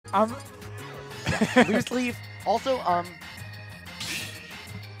Loose leaf. Also,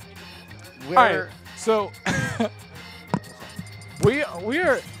 we're Alright, so we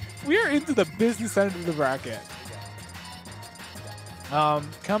are into the business end of the bracket.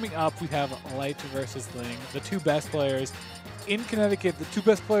 Coming up, we have Light versus Ling, the two best players in Connecticut, the two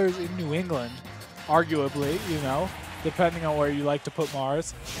best players in New England, arguably, you know, depending on where you like to put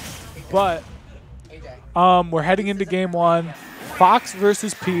Mars. But we're heading into game one, Fox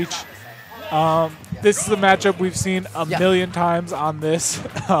versus Peach. This is a matchup we've seen a million times on this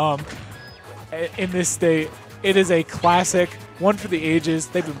in this state. It is a classic, one for the ages.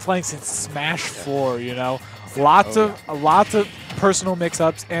 They've been playing since Smash 4, you know. Lots of personal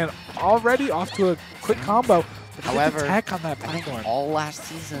mix-ups, and already off to a quick combo. However, attack on that I think platform. all last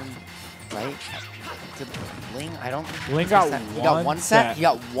season, right? Did Ling, I don't think Ling got he got one set. He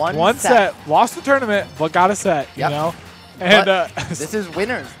got one set. Lost the tournament, but got a set. You know. And this is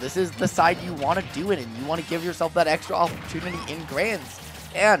winners. This is the side you want to do it in. You want to give yourself that extra opportunity in grands.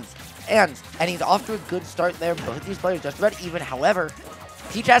 And he's off to a good start there. Both of these players just about even. However,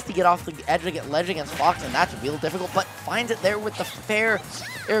 Peach has to get off the edge to get ledge against Fox, and that's real difficult, but finds it there with the fair,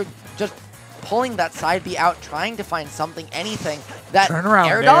 just pulling that side B out, trying to find something, anything. That turn around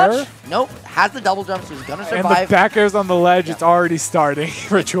air there? Dodge? Nope. Has the double jump, so he's going to survive. And the back air's on the ledge. It's already starting.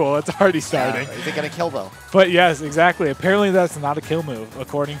 Ritual. It's already starting. Is it going to kill, though? But yes, exactly. Apparently that's not a kill move,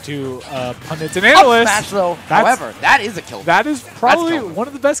 according to pundits and analysts. Up smash, though. However, that is a kill move. That is probably one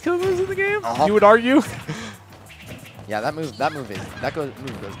of the best kill moves in the game, you would argue. Yeah, that move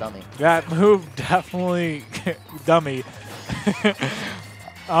goes dummy. That move definitely dummy.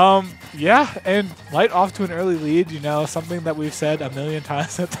 Yeah, and Light off to an early lead, you know, something that we've said a million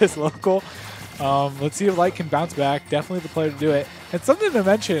times at this local. Let's see if Light can bounce back. Definitely the player to do it. And something to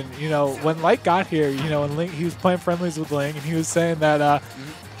mention, you know, when Light got here, you know, and Ling, he was playing friendlies with Ling, and he was saying that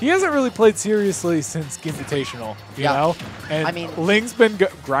he hasn't really played seriously since Invitational, you know? And I mean, Ling's been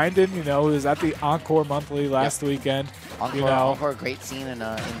grinding, you know, he was at the Encore Monthly last weekend. Encore, you know. Encore, a great scene in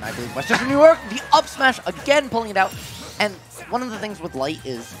I believe, Westchester, New York. The up smash, again, pulling it out. And one of the things with Light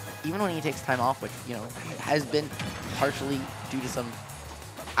is, even when he takes time off, which, you know, has been partially due to some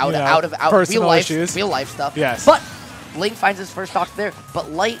out real life stuff. Yes. But Ling finds his first stock there.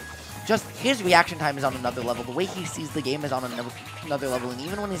 But Light, just his reaction time is on another level. The way he sees the game is on another level. And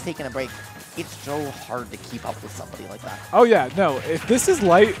even when he's taking a break, it's so hard to keep up with somebody like that. Oh yeah, no. If this is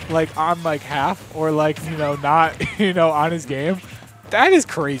Light like on like half or like, you know, not, you know, on his game, that is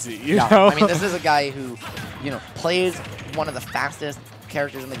crazy. You know? I mean, this is a guy who, you know, plays one of the fastest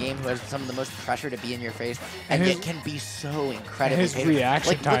characters in the game, who has some of the most pressure to be in your face, and yet can be so incredibly patient. His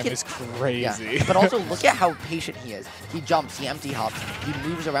reaction time is crazy. Yeah. But also, look at how patient he is. He jumps, he empty hops, he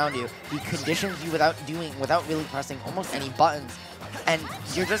moves around you, he conditions you without really pressing almost any buttons, and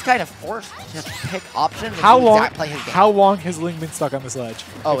you're just kind of forced to pick options. How long has Ling been stuck on this ledge?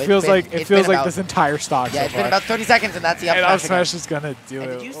 Oh, it feels like this entire stock. Yeah, it's been about 30 seconds, and that's the up smash. And up smash is gonna do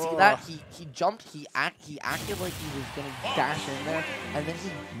it. Did you see that? He jumped. He acted like he was gonna dash in there, and then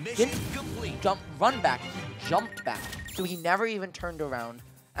he didn't run back. He jumped back, so he never even turned around,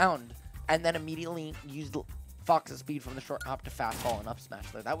 and then immediately used Fox's speed from the short hop to fast fall and up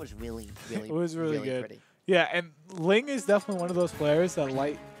smash there. That was really it was really good. Pretty. Yeah, and Ling is definitely one of those players that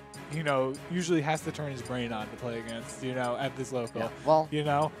Light, you know, usually has to turn his brain on to play against, you know, at this local. Yeah. Well, you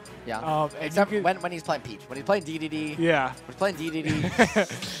know? Yeah. Except when he's playing Peach. When he's playing DDD. Yeah. When he's playing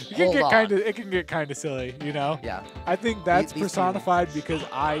DDD. It can get kind of silly, you know? Yeah. I think that's personified because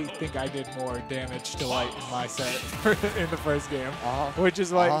I think I did more damage to Light in my set in the first game. Which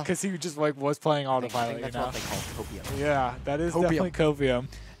is like, because he just like was playing autopilot, I think that's what they call copium. Yeah, that is definitely copium.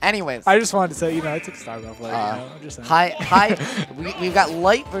 Anyways, I just wanted to say, you know, I took start off Light. You know, I'm just saying. Hi. We've got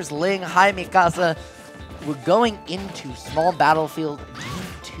Light versus Ling. Hi, Mikasa. We're going into small battlefield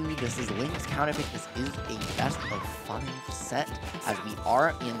Game 2. This is Ling's counterpick. This is a best of 5 set, as we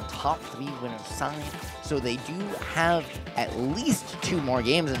are in top 3 winners side. So they do have at least 2 more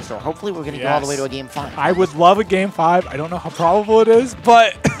games in store. Hopefully, we're going to go all the way to a Game 5. I would love a Game 5. I don't know how probable it is,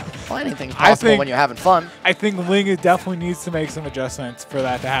 but anything's possible when you're having fun. I think Ling definitely needs to make some adjustments for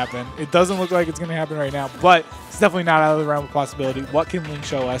that to happen. It doesn't look like it's going to happen right now, but it's definitely not out of the realm of possibility. What can Ling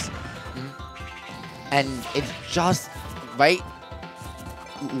show us? And it's just, right?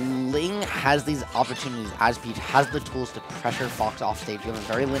 Ling has these opportunities as Peach, has the tools to pressure Fox off stage. You have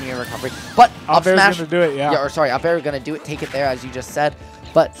a very linear recovery. But up smash, going to do it, or sorry, up air going to do it, take it there, as you just said.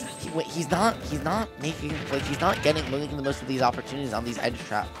 But he's not making, like, he's not making the most of these opportunities on these edge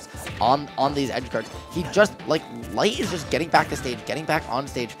traps, on these edge guards. He just, like, Light is just getting back to stage, getting back on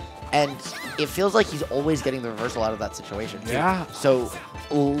stage, and it feels like he's always getting the reversal out of that situation, too. Yeah. So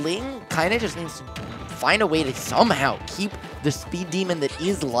Ling kind of just needs to find a way to somehow keep the speed demon that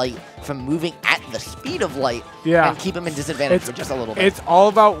is Light from moving at the speed of Light and keep him in disadvantage for just a little bit. It's all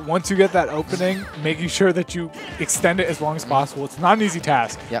about, once you get that opening, making sure that you extend it as long as possible. It's not an easy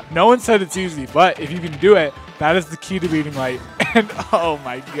task. No one said it's easy, but if you can do it, that is the key to beating Light. And oh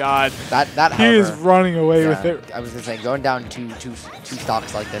my god, he is running away with it. I was going to say, going down two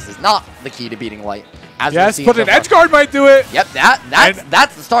stocks like this is not the key to beating Light. Yes, but an edge guard might do it. Yep,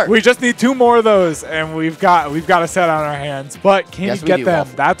 that's the start. We just need 2 more of those, and we've got a set on our hands. But can you get them?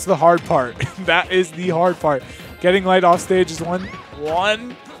 That's the hard part. That is the hard part. Getting Light off stage is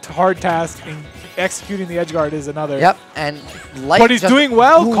one hard task, and executing the edge guard is another. Yep, and Light. But he's doing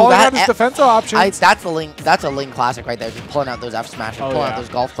well, calling out his defensive options. That's a Ling classic right there. Just pulling out those F smashes, pulling out those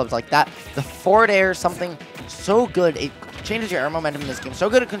golf clubs like that. The forward air is something so good. It changes your air momentum in this game. So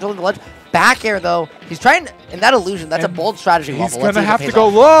good at controlling the ledge. Back air, though, he's trying, in that illusion, that's a bold strategy. He's going to have to go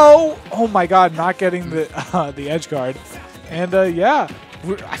low. Oh my god, not getting the edge guard. And yeah,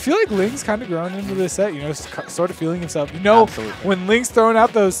 I feel like Ling's kind of grown into this set, you know, sort of feeling himself. You know, when Ling's throwing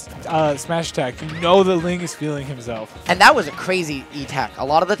out those smash attacks, you know that Ling is feeling himself. And that was a crazy E-tech. A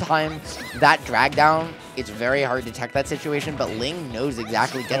lot of the time, that drag down, it's very hard to tech that situation, but Ling knows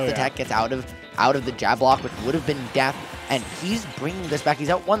exactly, gets the tech, gets out of the jab block, which would have been death, and he's bringing this back. He's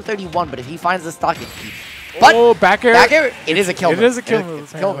at 131, but if he finds the stock, but back air. Back air, it is a kill move. It is a kill move.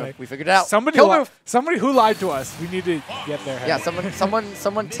 It's a kill move. We figured it out. Somebody who lied to us. We need to get their head. Yeah,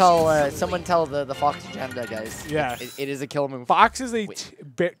 someone tell the Fox agenda, guys. Yeah, it is a kill move. Fox is a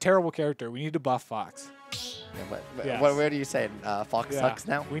terrible character. We need to buff Fox. Yeah, what are you saying? Fox sucks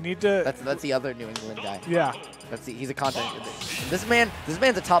now. We need to. That's the other New England guy. Yeah. He's a content. This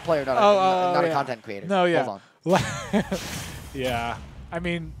man's a top player, not a content creator. No, yeah. Hold on. Yeah, I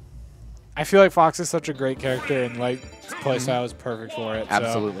mean, I feel like Fox is such a great character, and like playstyle is perfect for it.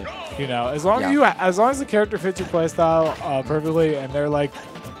 Absolutely. So, you know, as long as the character fits your playstyle perfectly, and they're like,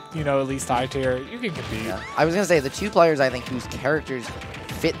 you know, at least high tier, you can compete. Yeah. I was gonna say the 2 players I think whose characters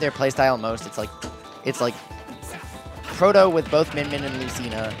fit their playstyle most. It's like Proto with both Min Min and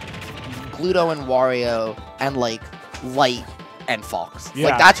Lucina, Gluto and Wario, and like Light and Fox. Yeah.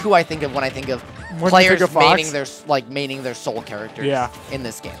 Like that's who I think of when I think of players maining their soul characters in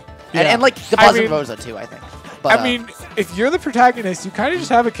this game. And like the Buzz and Rosa too, I think. But, I mean, if you're the protagonist, you kind of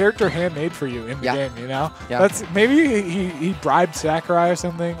just have a character handmade for you in the game, you know? That's maybe he bribed Sakurai or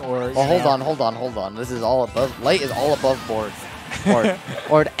something, or hold on. This is all above. Light is all above board.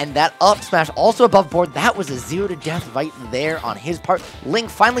 And that up smash also above board. That was a 0 to death right there on his part. Ling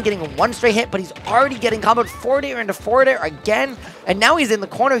finally getting 1 straight hit, but he's already getting comboed forward air into forward air again. And now he's in the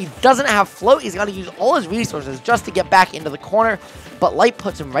corner. He doesn't have float. He's got to use all his resources just to get back into the corner. But Light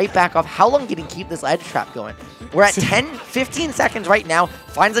puts him right back off. How long can he keep this edge trap going? We're at 15 seconds right now.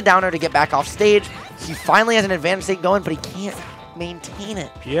 Finds a downer to get back off stage. He finally has an advantage state going, but he can't maintain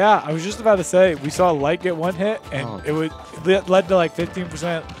it. Yeah, I was just about to say, we saw Light get 1 hit, and it led to like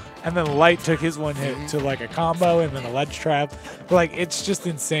 15%, and then Light took his 1 hit to like a combo and then a ledge trap. But, like, it's just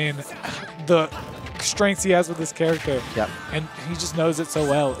insane the strengths he has with this character. And he just knows it so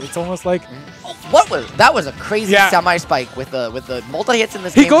well. It's almost like that was a crazy semi spike with the multi hits in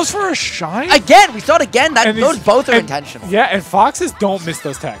this game. He goes for a shine again. We saw it again. Those both are intentional. Yeah, and Foxes don't miss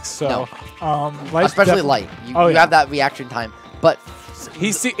those techs. So especially Light. You have that reaction time. But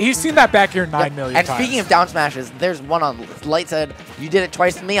he's seen that back here 9 million times. And speaking of down smashes, there's one on Light said, "You did it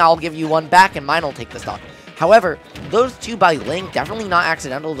twice to me, I'll give you 1 back, and mine will take the stock." However, those 2 by Ling, definitely not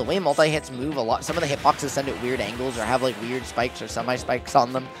accidental. The way multi-hits move a lot, some of the hitboxes send at weird angles or have like weird spikes or semi-spikes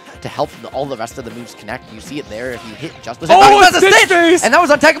on them to help all the rest of the moves connect. You see it there if you hit just with a stitch face! And that was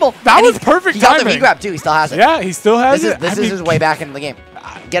untechable. That was perfect timing. He got the V-grab too, he still has it. Yeah, he still has it. This is his way back into the game.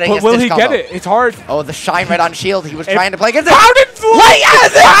 But will he get it? It's hard. Oh, the shine right on shield. He was trying to play against it. How did Light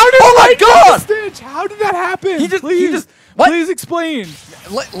has it? Oh my god! Stitch? How did that happen? Please explain.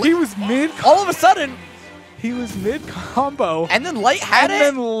 He was mid. All of a sudden, he was mid combo, and then Light had it,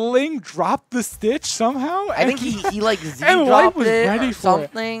 and then Ling dropped the stitch somehow. I think he like Z and dropped Light was it ready or for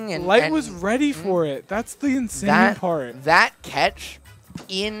something. It. And Light was ready for it. That's the insane part. That catch,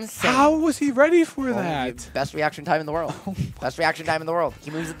 insane. How was he ready for that? Best reaction time in the world. Best reaction time in the world.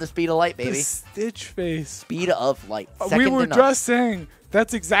 He moves at the speed of light, baby. The stitch face. Speed of light. We were just saying.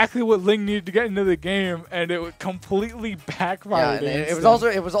 That's exactly what Ling needed to get into the game, and it completely backfired. Yeah,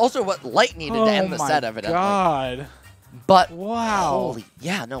 it was also what Light needed to end the set, evidently. Oh my god! But wow, it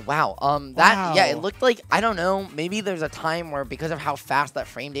looked like, I don't know, maybe there's a time where because of how fast that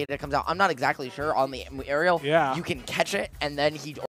frame data comes out, I'm not exactly sure on the aerial. Yeah, you can catch it, and then he